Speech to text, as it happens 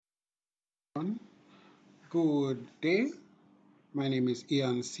Good day. My name is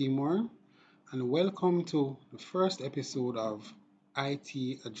Ian Seymour, and welcome to the first episode of IT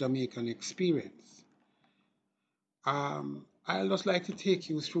A Jamaican Experience. I'd just like to take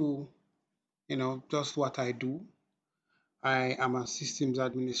you through, just what I do. I am a systems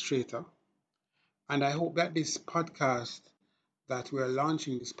administrator, and I hope that this podcast that we're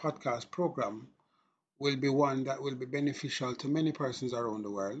launching, this podcast program, will be one that will be beneficial to many persons around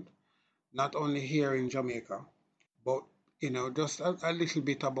the world, not only here in Jamaica, but just a little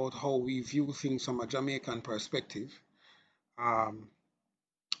bit about how we view things from a Jamaican perspective, um,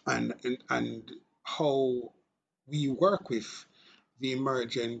 and how we work with the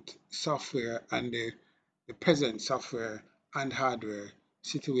emergent software and the present software and hardware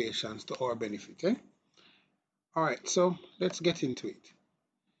situations to our benefit. All right, so let's get into it.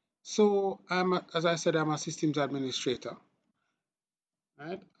 So as I said, I'm a systems administrator,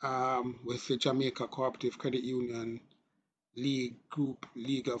 right? With the Jamaica Cooperative Credit Union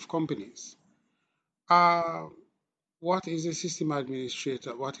League of Companies. Uh, what is a system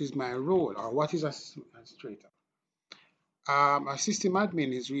administrator? What is my role, or what is a system administrator? A system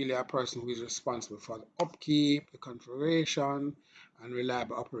admin is really a person who is responsible for the upkeep, the configuration, and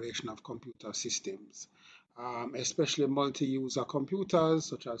reliable operation of computer systems, especially multi-user computers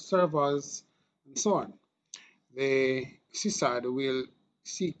such as servers and so on. The SysAd will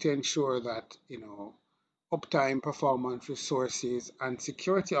seek to ensure that uptime, performance, resources, and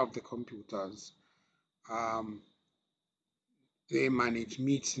security of the computers um, they manage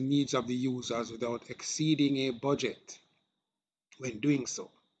meets the needs of the users without exceeding a budget when doing so.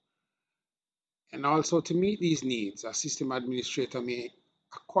 And also to meet these needs, a system administrator may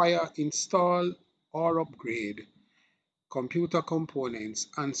acquire, install, or upgrade computer components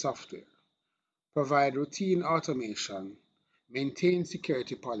and software, provide routine automation, maintain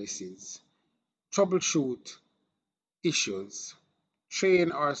security policies, troubleshoot issues,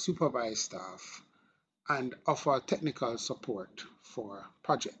 train or supervise staff, and offer technical support for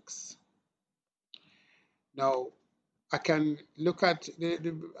projects. Now, I can look at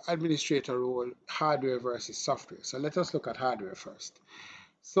the administrator role, hardware versus software. So let us look at hardware first.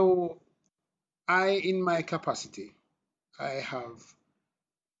 So in my capacity, I have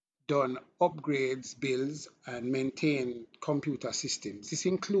done upgrades, builds, and maintained computer systems. This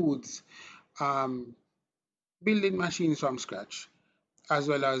includes um, building machines from scratch, as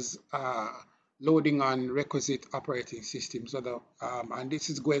well as loading on requisite operating systems. And this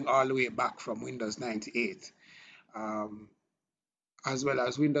is going all the way back from Windows 98. Um, as well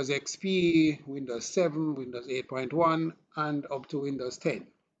as Windows XP, Windows 7, Windows 8.1, and up to Windows 10.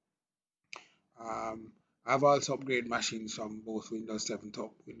 I've also upgraded machines from both Windows 7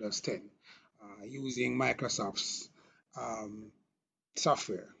 to Windows 10 using Microsoft's um,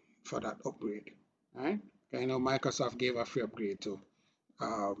 software for that upgrade. Right? I know Microsoft gave a free upgrade to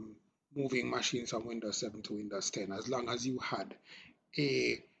um, moving machines from Windows 7 to Windows 10 as long as you had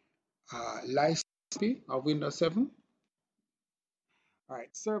a license of Windows 7. All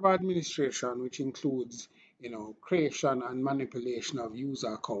right, server administration, which includes, creation and manipulation of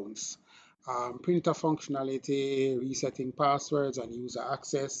user accounts, printer functionality, resetting passwords and user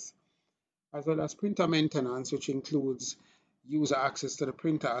access, as well as printer maintenance, which includes user access to the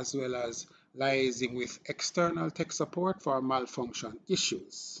printer as well as liaising with external tech support for malfunction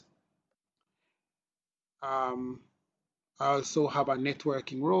issues. Um, I also have a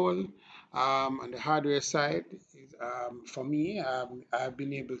networking role on the hardware side. For me, I've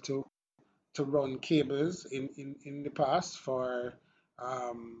been able to run cables in the past for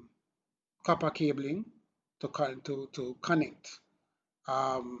um, copper cabling to connect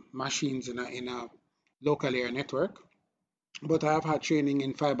machines in a local area network. But I have had training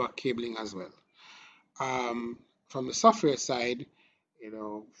in fiber cabling as well. Um, from the software side,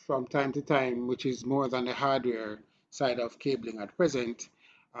 from time to time, which is more than the hardware side of cabling at present,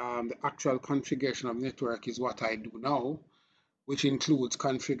 the actual configuration of network is what I do now, which includes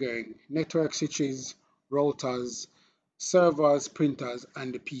configuring network switches, routers, servers, printers,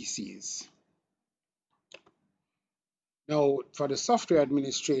 and the PCs. Now, for the software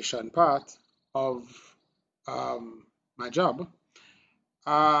administration part of my job,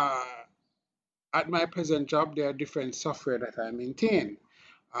 uh, at my present job, there are different software that I maintain.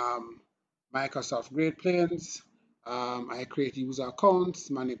 Um, Microsoft Great Plains, I create user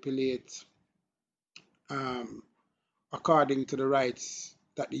accounts, manipulate um, according to the rights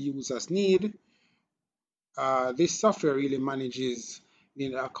that the users need. This software really manages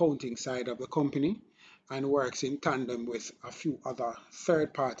the accounting side of the company and works in tandem with a few other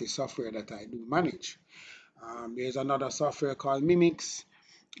third-party software that I do manage. There's another software called Mimix.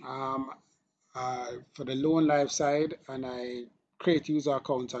 Um, for the loan life side, and I create user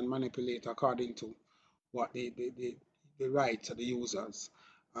accounts and manipulate according to what the rights of the users.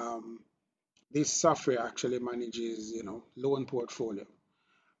 Um, this software actually manages, loan portfolio.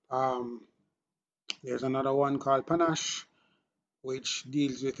 Um, there's another one called Panache, which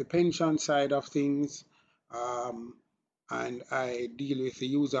deals with the pension side of things. Um, and I deal with the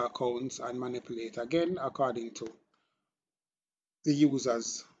user accounts and manipulate again according to the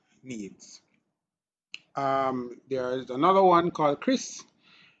user's needs. There's another one called Chris,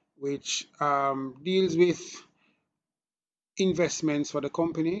 which deals with investments for the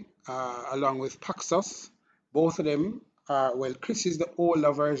company, along with Paxos. Both of them are, well, Chris is the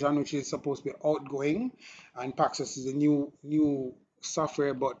older version, which is supposed to be outgoing, and Paxos is the new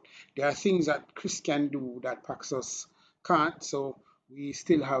software. But there are things that Chris can do that Paxos can't. So we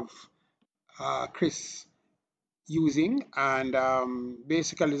still have Chris using, and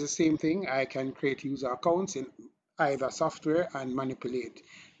basically it's the same thing. I can create user accounts in either software and manipulate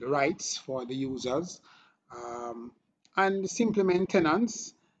the rights for the users. Um, and simple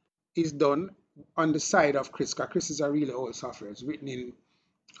maintenance is done on the side of Chris, because Chris is a really old software. It's written in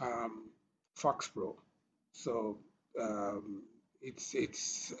um, Fox Pro. So um,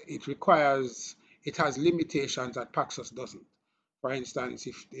 it requires, it has limitations that Paxos doesn't. For instance,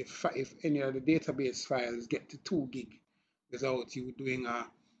 if any of the database files get to 2 gig without you doing a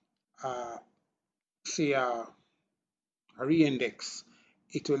say a reindex,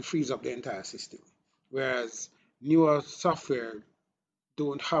 it will freeze up the entire system. Whereas newer software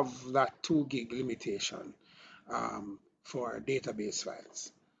don't have that 2 gig limitation for database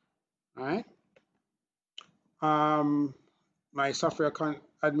files. All right. Um, my software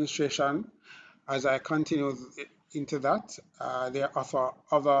administration, as I continue into that, there are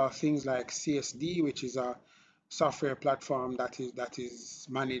other things like CSD, which is a software platform that is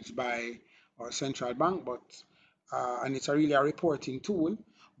managed by our central bank, but and it's really a reporting tool,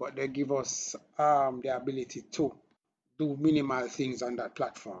 but they give us the ability to do minimal things on that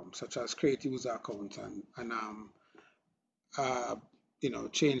platform, such as create user accounts and uh,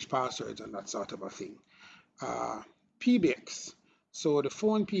 change passwords and that sort of a thing. uh, PBX. So the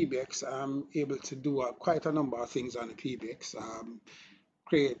phone PBX, I'm able to do quite a number of things on the PBX.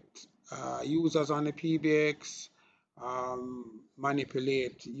 Create users on the PBX,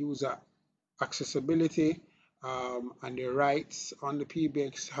 manipulate user accessibility and their rights on the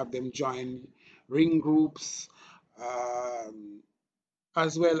PBX, have them join ring groups, um,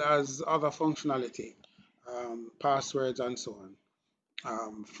 as well as other functionality, passwords and so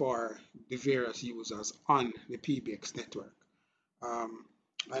on, for the various users on the PBX network. Um,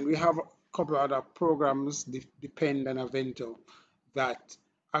 and we have a couple of other programs, Depend and Avento, that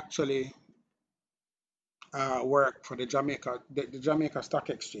actually work for the Jamaica Stock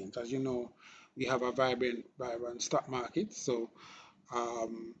Exchange. As you know, we have a vibrant stock market. So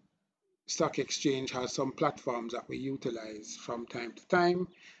um, Stock Exchange has some platforms that we utilize from time to time.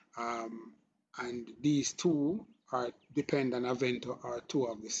 Um, and these two are Depend and Avento are two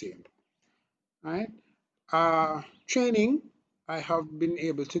of the same. Right? Training, I have been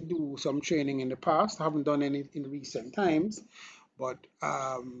able to do some training in the past. I haven't done any in recent times, but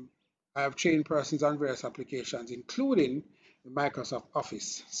I have trained persons on various applications, including the Microsoft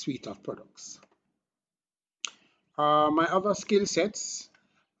Office suite of products. My other skill sets,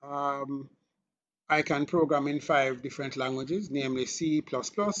 um, I can program in 5 different languages, namely C++,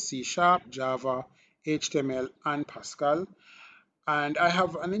 C Sharp, Java, HTML, and Pascal. And I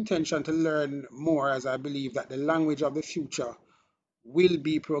have an intention to learn more, as I believe that the language of the future will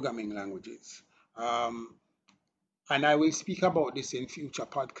be programming languages. Um, and I will speak about this in future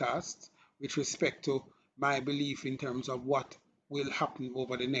podcasts with respect to my belief in terms of what will happen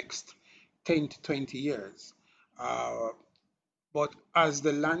over the next 10 to 20 years. Uh, but as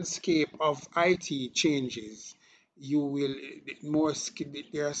the landscape of IT changes, you will more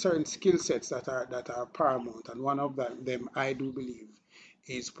there are certain skill sets that are paramount, and one of them I do believe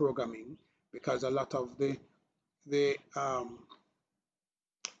is programming, because a lot of the the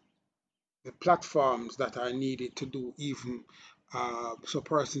platforms that are needed to do even so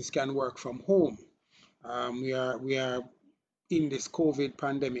persons can work from home. We are in this COVID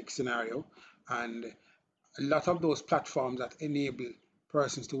pandemic scenario, and a lot of those platforms that enable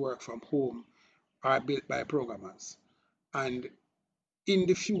persons to work from home are built by programmers. And in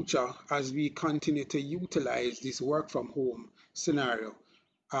the future, as we continue to utilize this work from home scenario,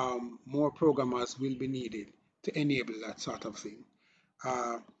 more programmers will be needed to enable that sort of thing.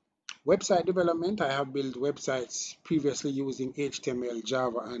 Uh, Website development, I have built websites previously using HTML,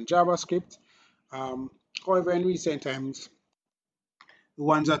 Java, and JavaScript. Um, However, in recent times, the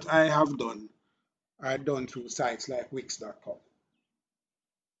ones that I have done are done through sites like Wix.com.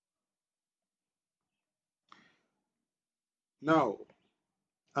 Now,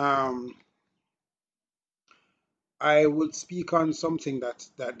 um, I would speak on something that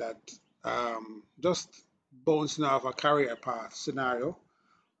just bouncing off a career path scenario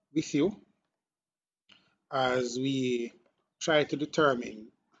with you as we try to determine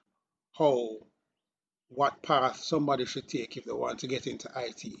how what path somebody should take if they want to get into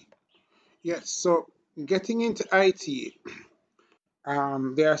IT. Yes, so getting into IT,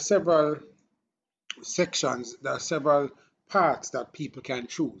 there are several sections, there are several paths that people can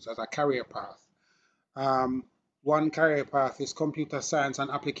choose as a career path. Um, One career path is computer science and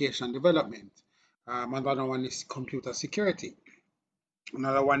application development. Another one is computer security.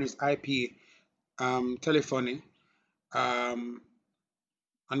 Another one is IP telephony. Um,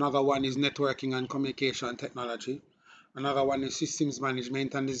 Another one is networking and communication technology. Another one is systems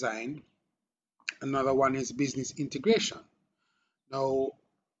management and design. Another one is business integration. Now,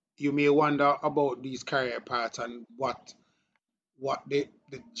 you may wonder about these career paths and what the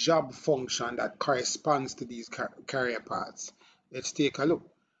job function that corresponds to these career paths. Let's take a look.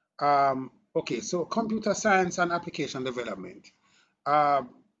 Okay, so computer science and application development. Um,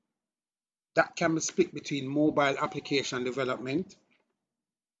 that can be split between mobile application development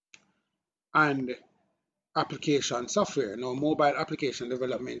and application software. Now, mobile application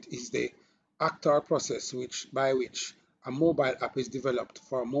development is the act or process by which a mobile app is developed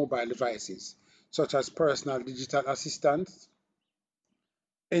for mobile devices, such as personal digital assistants,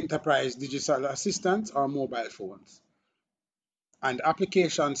 enterprise digital assistants, or mobile phones. And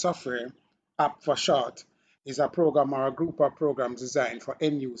application software, app for short, is a program or a group of programs designed for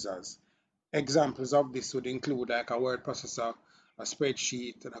end users. Examples of this would include like a word processor, a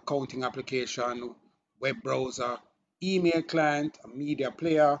spreadsheet, an accounting application, web browser, email client, a media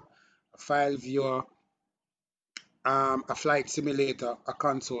player, a file viewer, a flight simulator, a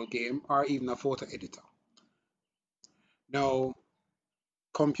console game, or even a photo editor. Now,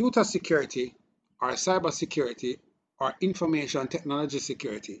 computer security or cyber security or information technology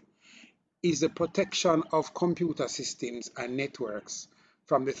security is the protection of computer systems and networks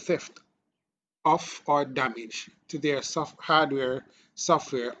from the theft of or damage to their hardware,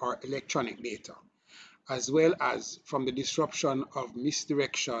 software, or electronic data, as well as from the disruption of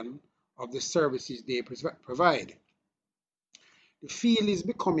misdirection of the services they provide. The field is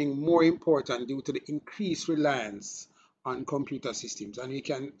becoming more important due to the increased reliance on computer systems,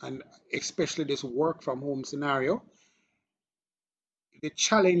 and especially this work from home scenario. The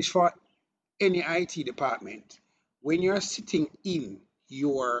challenge for any IT department when you're sitting in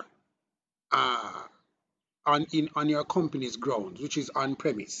your uh, on your company's grounds, which is on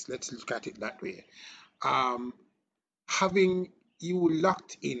premise. Let's look at it that way. Um, Having you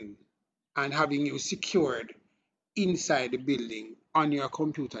locked in and having you secured inside the building on your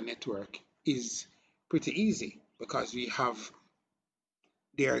computer network is pretty easy because we have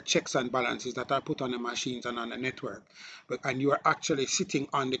their checks and balances that are put on the machines and on the network. And you are actually sitting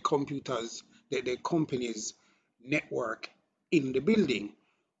on the computers, the company's network in the building.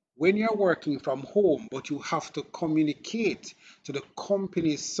 When you're working from home, but you have to communicate to the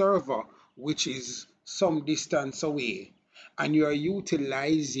company's server, which is some distance away, and you're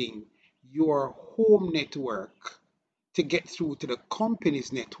utilizing your home network to get through to the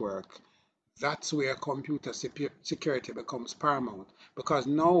company's network, that's where computer security becomes paramount because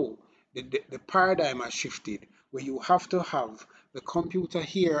now the paradigm has shifted where you have to have the computer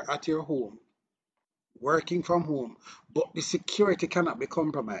here at your home working from home, but the security cannot be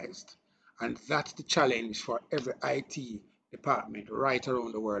compromised. And that's the challenge for every IT department right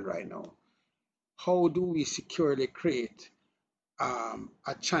around the world right now. How do we securely create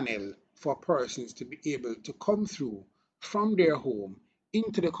a channel for persons to be able to come through from their home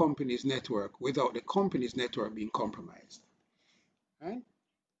into the company's network without the company's network being compromised? Right?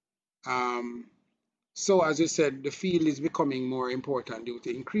 Um, So, as I said, the field is becoming more important due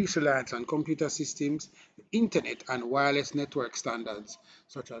to increased reliance on computer systems, the internet, and wireless network standards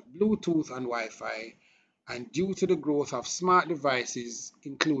such as Bluetooth and Wi Fi, and due to the growth of smart devices,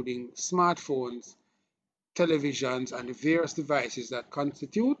 including smartphones, televisions, and the various devices that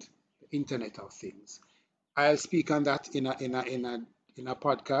constitute the Internet of Things. I'll speak on that in a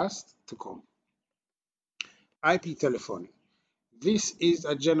podcast to come. IP telephony. This is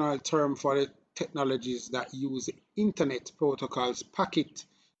a general term for the technologies that use Internet protocols packet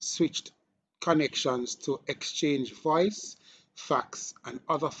switched connections to exchange voice, fax, and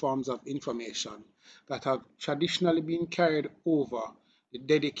other forms of information that have traditionally been carried over the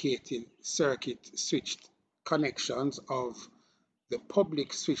dedicated circuit switched connections of the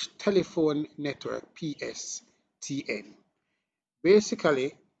public switch telephone network, PSTN.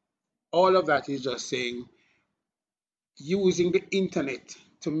 Basically, all of that is just saying using the internet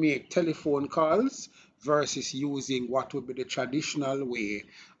to make telephone calls versus using what would be the traditional way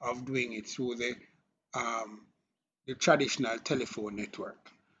of doing it through um, the traditional telephone network.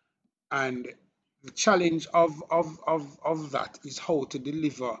 And the challenge of that is how to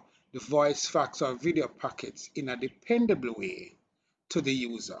deliver the voice, fax, or video packets in a dependable way to the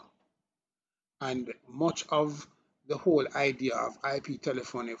user. And much of the whole idea of IP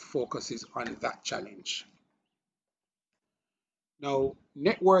telephony focuses on that challenge. Now,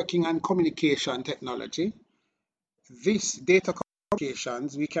 networking and communication technology. This data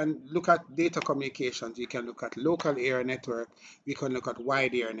communications, we can look at data communications, we can look at local area network, we can look at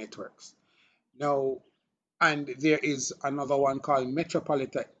wide area networks. Now, and there is another one called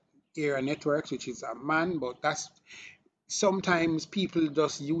metropolitan area networks, which is a MAN, but that's sometimes people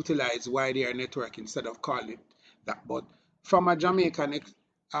just utilize wide area network instead of calling it that. But from a Jamaican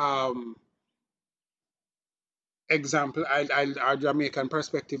um, example, a Jamaican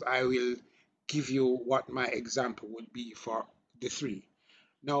perspective, I will give you what my example would be for the three.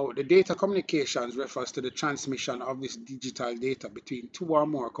 Now, the data communications refers to the transmission of this digital data between two or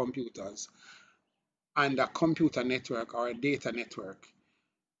more computers, and a computer network or a data network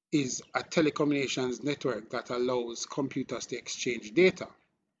is a telecommunications network that allows computers to exchange data.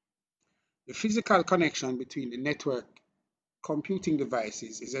 The physical connection between the network computing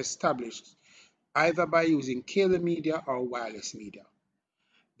devices is established either by using cable media or wireless media.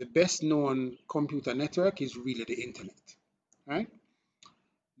 The best known computer network is really the internet, right?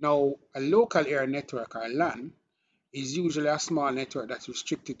 Now, a local area network or LAN is usually a small network that's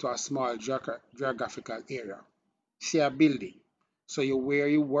restricted to a small geographical area. Say a building. So where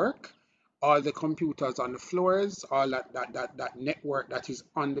you work, all the computers on the floors, all that network that is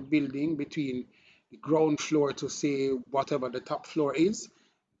on the building between the ground floor to say whatever the top floor is,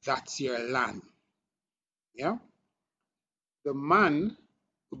 that's your LAN. Yeah? The MAN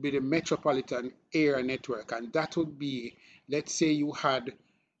would be the metropolitan area network, and that would be, let's say you had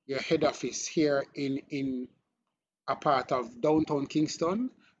your head office here in a part of downtown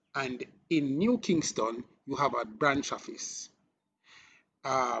Kingston, and in New Kingston you have a branch office.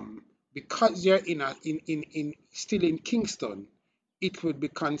 Because you're still in Kingston, it would be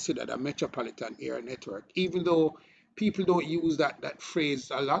considered a metropolitan area network, even though people don't use that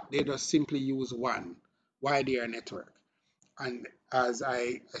phrase a lot. They just simply use one wide area network. And as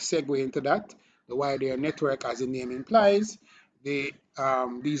I segue into that, the wide area network, as the name implies,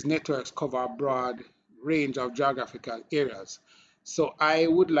 these networks cover a broad range of geographical areas. So I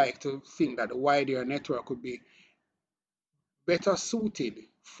would like to think that the wide area network would be better suited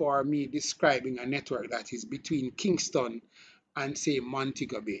for me describing a network that is between Kingston and say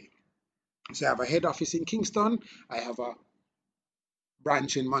Montego Bay. So I have a head office in Kingston, I have a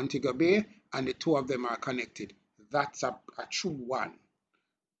branch in Montego Bay, and the two of them are connected. That's a true one.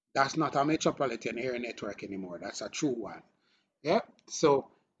 That's not a metropolitan area network anymore. That's a true one. Yeah. So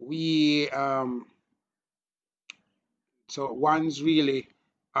we so ones really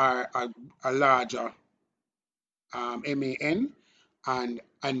are a larger MAN and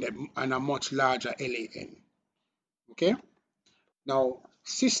a much larger LAN. Okay. Now,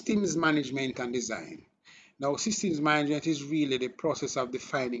 systems management and design. Now, systems management is really the process of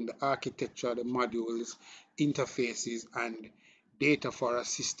defining the architecture, the modules, interfaces, and data for a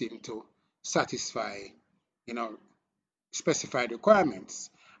system to satisfy, you know, specified requirements.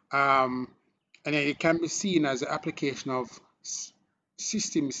 And it can be seen as the application of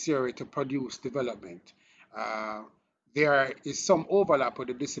system theory to produce development. Uh, there is some overlap with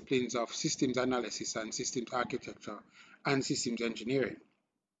the disciplines of systems analysis and systems architecture and systems engineering.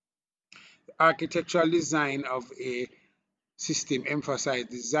 The architectural design of a system emphasizes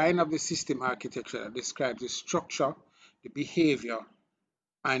design of the system architecture that describes the structure, the behavior,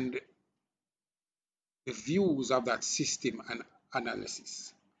 and the views of that system and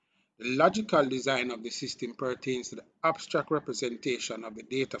analysis. The logical design of the system pertains to the abstract representation of the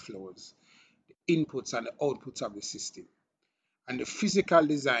data flows, the inputs and the outputs of the system. And the physical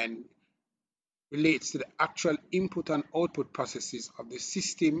design relates to the actual input and output processes of the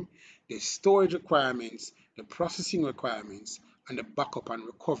system, the storage requirements, the processing requirements, and the backup and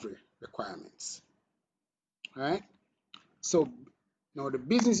recovery requirements. All right? So now the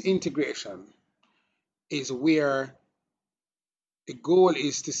business integration is where the goal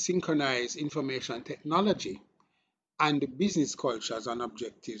is to synchronize information technology and the business cultures and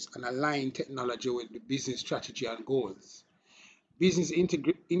objectives and align technology with the business strategy and goals. Business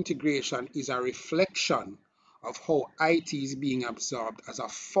integration is a reflection of how IT is being absorbed as a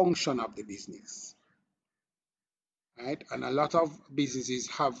function of the business, right? And a lot of businesses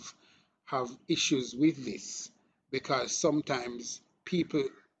have issues with this because sometimes people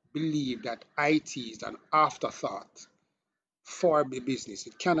believe that IT is an afterthought for the business.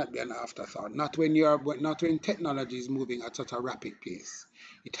 It cannot be an afterthought. Not when technology is moving at such a rapid pace.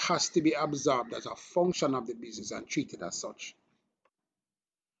 It has to be absorbed as a function of the business and treated as such.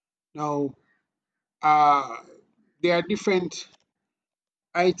 Now, uh, there are different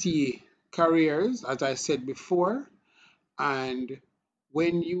IT careers, as I said before, and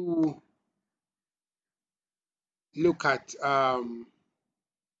when you look at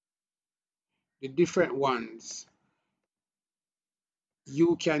the different ones,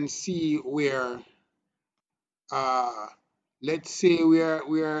 you can see where, uh, let's say,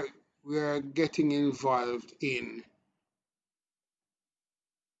 we're getting involved in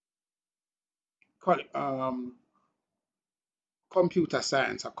um, computer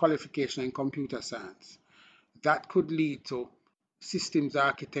science, a qualification in computer science. That could lead to systems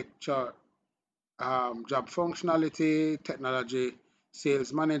architecture, job functionality, technology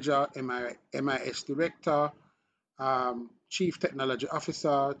sales manager, MIS director, chief technology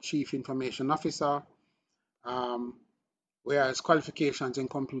officer, chief information officer, um, whereas qualifications in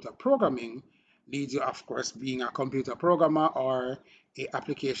computer programming leads you, of course, being a computer programmer or a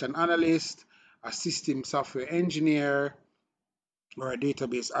application analyst, a system software engineer, or a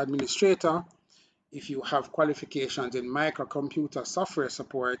database administrator. If you have qualifications in microcomputer software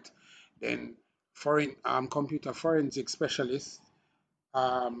support, then foreign computer forensic specialist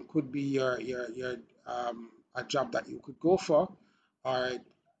could be your a job that you could go for, or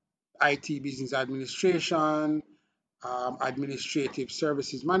IT business administration, administrative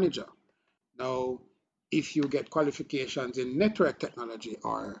services manager. Now, if you get qualifications in network technology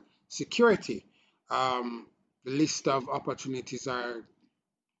or security, the list of opportunities are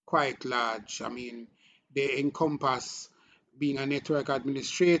quite large. I mean, they encompass being a network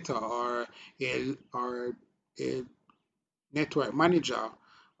administrator or a network manager,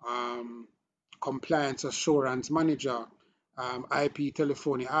 um, compliance assurance manager, IP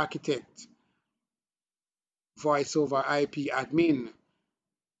telephony architect, voice over IP admin,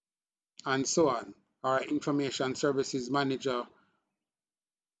 and so on, or information services manager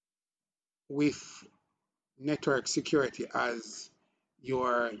with network security as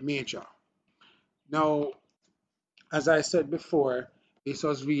your major. Now, as I said before, this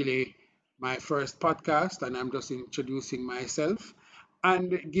was really my first podcast, and I'm just introducing myself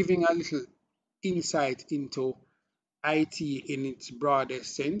and giving a little insight into IT in its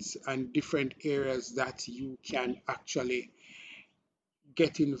broadest sense and different areas that you can actually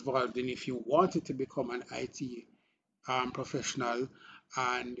get involved in if you wanted to become an IT professional,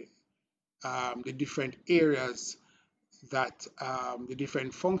 and the different areas the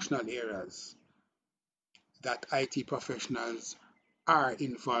different functional areas that IT professionals are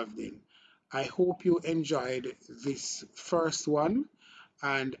involved in. I hope you enjoyed this first one,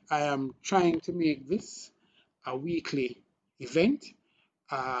 and I am trying to make this a weekly event,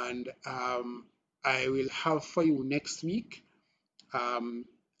 and I will have for you next week um,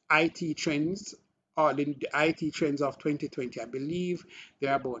 IT trends, or the IT trends of 2020. I believe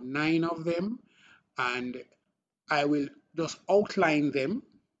there are about 9 of them, and I will just outline them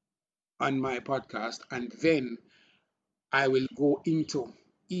on my podcast, and then I will go into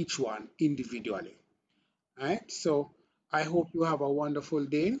each one individually. All right. So I hope you have a wonderful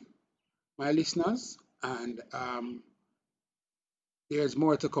day, my listeners, and there's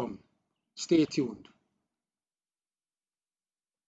more to come. Stay tuned.